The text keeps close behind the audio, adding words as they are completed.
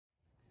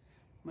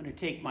I'm going to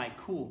take my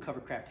cool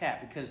Covercraft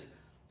hat because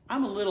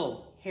I'm a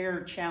little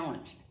hair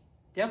challenged.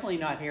 Definitely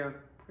not hair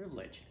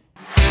privileged.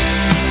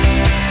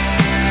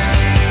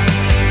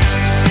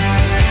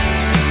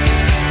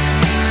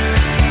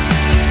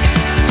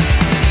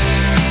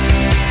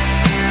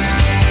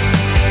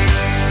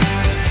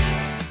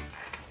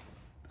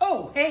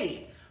 Oh,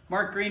 hey!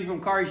 Mark Greene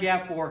from Cars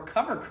Yeah for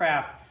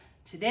Covercraft.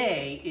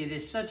 Today, it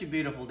is such a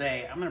beautiful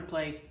day. I'm going to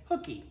play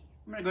hooky.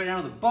 I'm going to go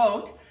down to the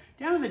boat,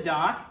 down to the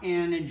dock,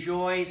 and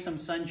enjoy some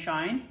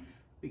sunshine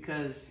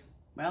because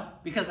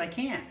I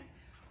can.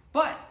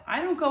 But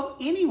I don't go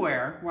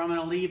anywhere where I'm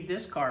going to leave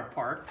this car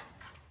parked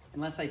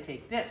unless I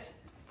take this.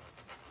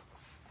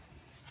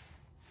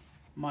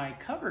 My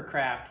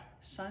Covercraft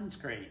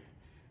sunscreen.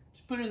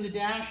 Just put it in the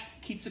dash,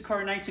 keeps the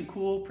car nice and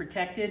cool,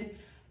 protected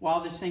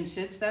while this thing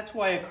sits. That's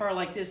why a car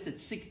like this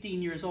that's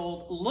 16 years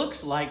old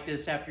looks like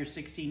this after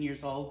 16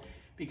 years old,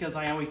 because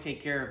I always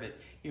take care of it.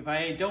 If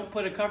I don't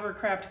put a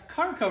Covercraft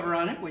car cover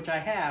on it, which I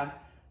have,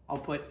 I'll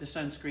put the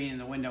sunscreen in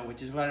the window,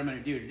 which is what I'm going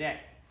to do today.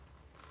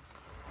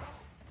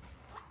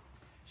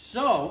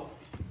 So,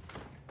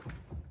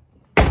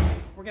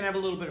 we're going to have a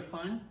little bit of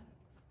fun.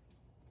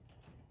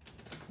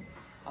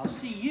 I'll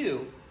see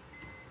you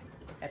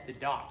at the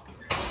dock.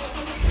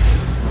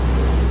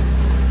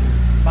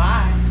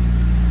 Bye.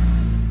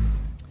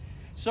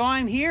 So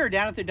I'm here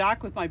down at the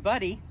dock with my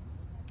buddy.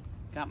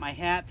 Got my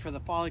hat for the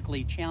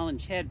follically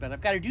challenged head, but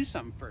I've got to do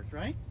something first,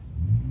 right?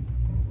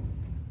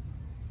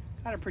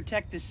 Got to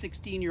protect this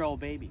 16-year-old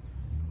baby.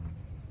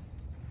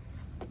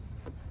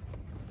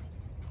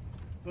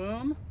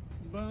 Boom,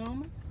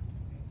 boom,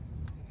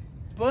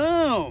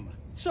 boom.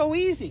 So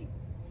easy.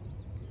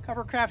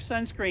 Covercraft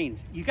sunscreens.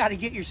 You got to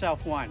get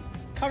yourself one.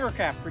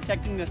 Covercraft,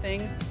 protecting the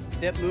things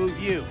that move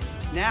you.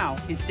 Now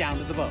it's down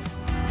to the boat.